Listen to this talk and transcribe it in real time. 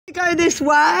go this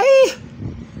way.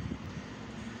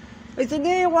 It's a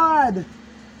near one.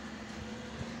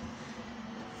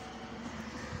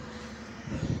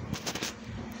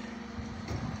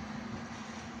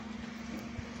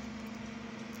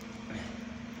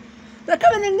 They're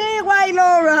coming the near way,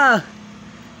 Laura.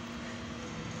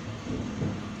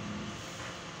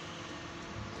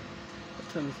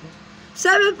 What time is it?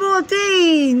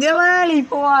 7:14. You're early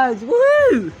for us.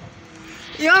 Woo!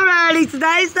 You're early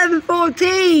today.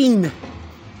 7:14.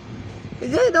 You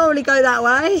don't normally go that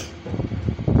way.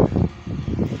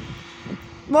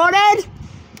 Morning.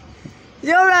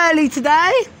 You're early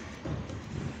today.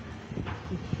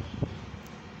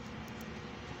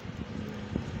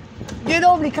 You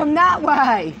normally come that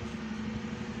way.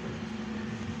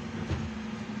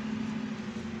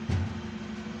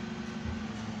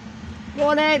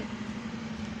 Morning.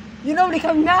 You normally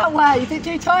come that way. Is it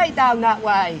too tight down that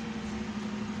way?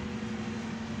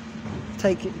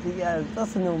 Take it, yeah,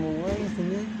 that's a normal way,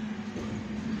 isn't it?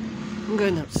 I'm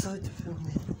going outside to film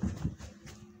it.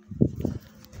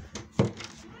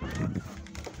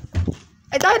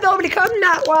 I don't normally come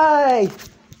that way.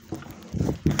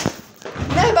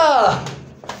 Never!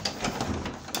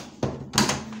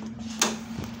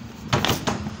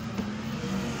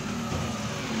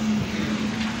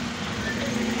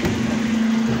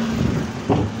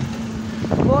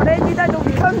 Morning, you don't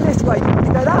normally come this way, you want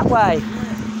to go that way.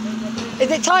 Is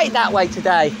it tight that way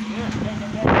today?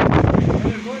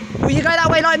 Will you go that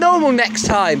way like normal next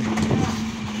time?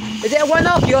 Is it a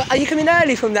one-off? Are you coming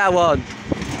early from now on?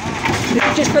 Is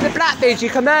it just for the Blackbeards you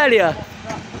come earlier?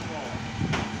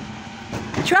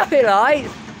 Traffic light?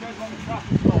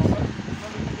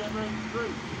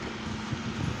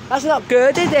 That's not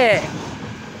good, is it?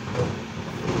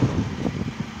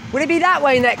 Will it be that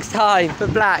way next time for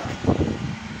black?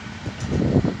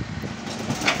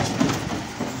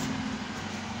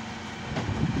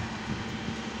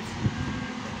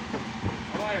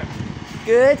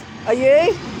 Good. Are you?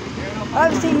 I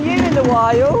haven't seen you in a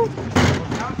while.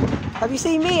 Have you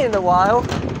seen me in a while?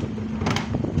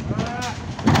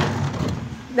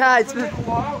 No, it's been,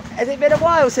 has it been a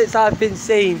while since I've been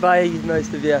seen by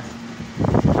most of you?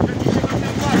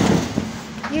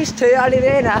 Used to, I live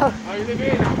here now. Oh, you live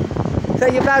here now? So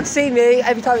you're about to see me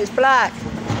every time it's black.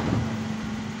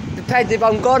 Depends if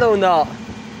I'm gone or not.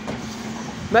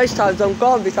 Most times I'm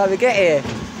gone by the time I get here.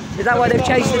 Is that why they've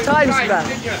changed the times for that?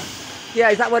 Yeah,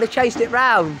 is that why they've changed it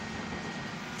round?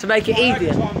 To make it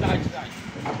easier?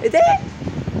 Is it?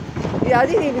 Yeah, I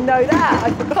didn't even know that.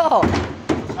 I forgot.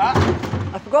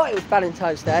 Huh? I forgot it was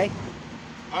Valentine's Day.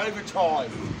 Overtime.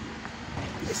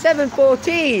 It's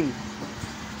 7:14.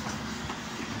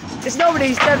 It's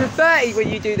normally 7:30 when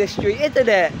you do this street, isn't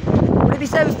it? Will it be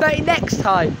 7:30 next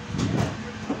time?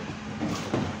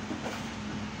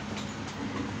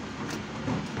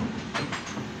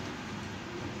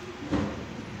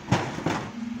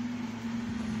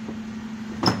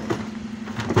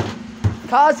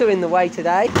 Cars are in the way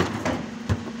today.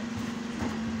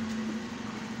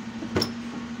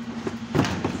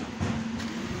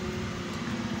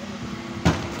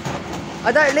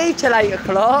 I don't leave till 8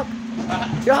 o'clock.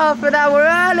 You're half an hour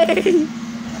early.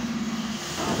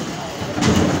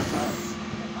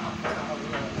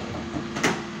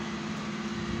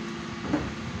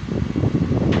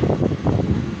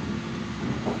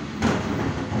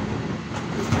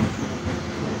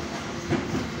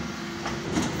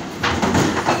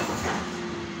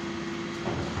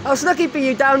 I was looking for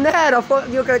you down there and I thought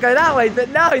you were going to go that way, but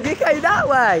no, you came that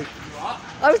way. What?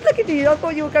 I was looking for you, I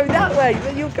thought you were going that way,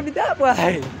 but you were coming that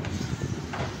way.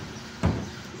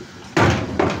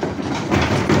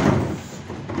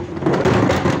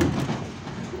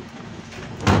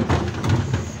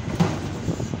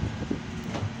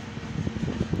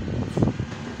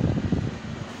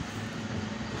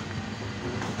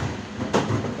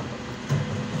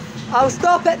 I'll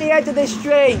stop at the edge of this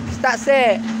street, that's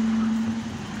it.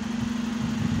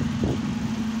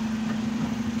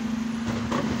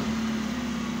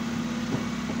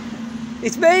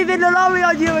 It's moving the lorry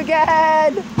on you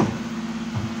again!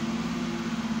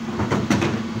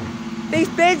 These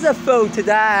bins are full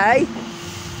today.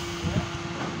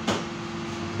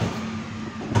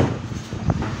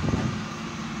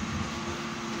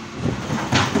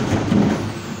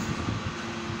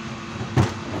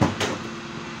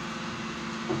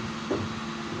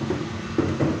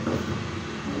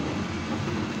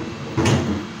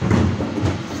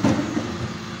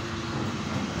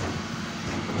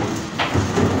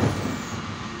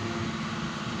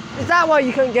 Is that why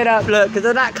you couldn't get up? Look, because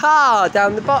of that car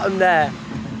down the bottom there.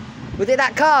 Was it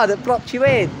that car that blocked you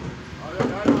in? I don't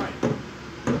know, mate.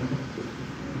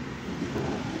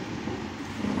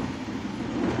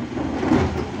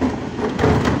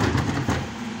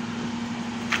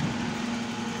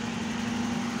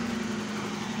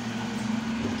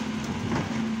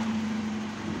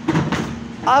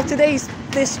 After this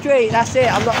street, that's it.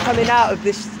 I'm not coming out of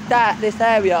this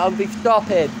area. I'll be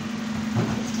stopping.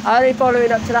 I'm only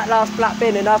following up to that last black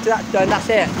bin, and after that's done, that's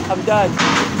it. I'm done.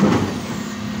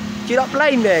 Do you not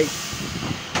blame me?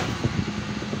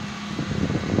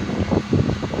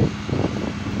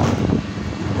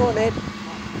 Morning.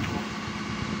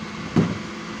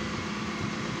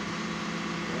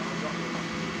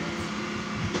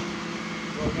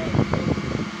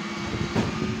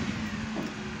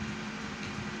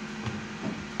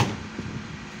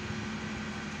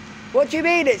 What do you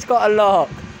mean it's got a lock?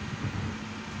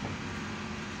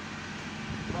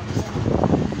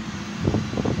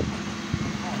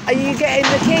 Are you getting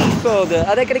the keys for them?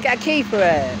 Are they going to get a key for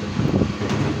it?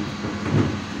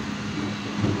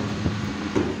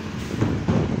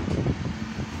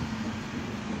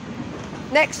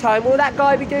 Next time, will that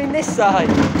guy be doing this side?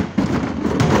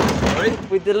 Sorry?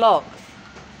 With the lock?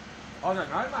 I don't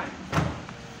know, mate.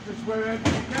 Just wherever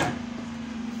you can.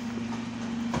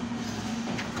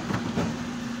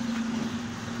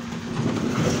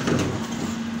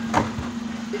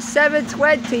 It's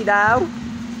 7:20 now.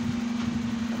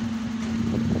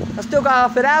 I've still got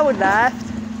half an hour left.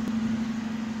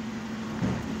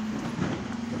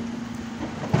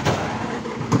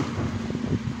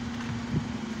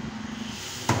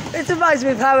 It reminds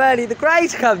me of how early the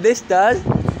greys come, this does.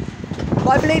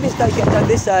 My bleeders don't get done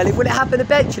this early. Will it happen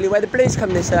eventually where the blues come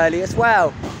this early as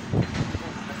well?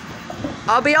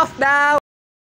 I'll be off now.